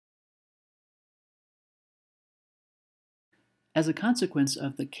As a consequence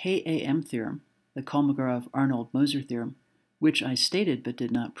of the KAM theorem, the Kolmogorov-Arnold-Moser theorem, which I stated but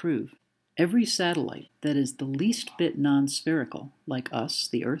did not prove, every satellite that is the least bit non-spherical, like us,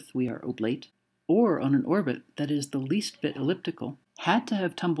 the Earth, we are oblate, or on an orbit that is the least bit elliptical, had to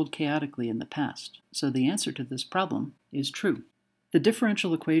have tumbled chaotically in the past. So the answer to this problem is true. The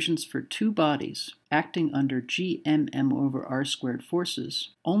differential equations for two bodies acting under gmm over r squared forces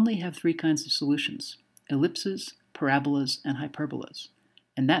only have three kinds of solutions: ellipses, parabolas, and hyperbolas.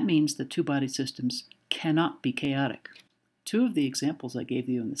 And that means that two-body systems cannot be chaotic. Two of the examples I gave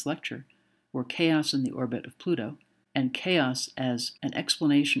you in this lecture were chaos in the orbit of Pluto and chaos as an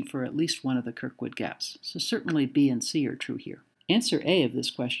explanation for at least one of the Kirkwood gaps. So certainly B and C are true here. Answer A of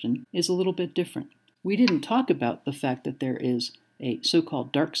this question is a little bit different. We didn't talk about the fact that there is a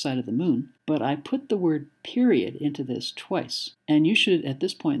so-called dark side of the moon, but I put the word period into this twice. And you should, at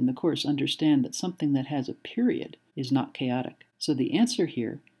this point in the course, understand that something that has a period is not chaotic. So the answer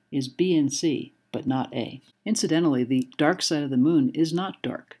here is B and C, but not A. Incidentally, the dark side of the moon is not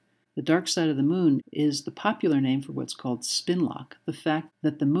dark. The dark side of the moon is the popular name for what's called spin lock, the fact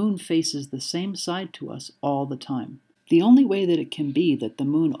that the moon faces the same side to us all the time. The only way that it can be that the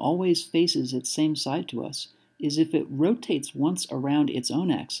moon always faces its same side to us is if it rotates once around its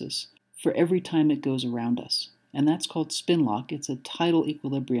own axis for every time it goes around us. And that's called spin lock. It's a tidal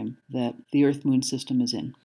equilibrium that the Earth-Moon system is in.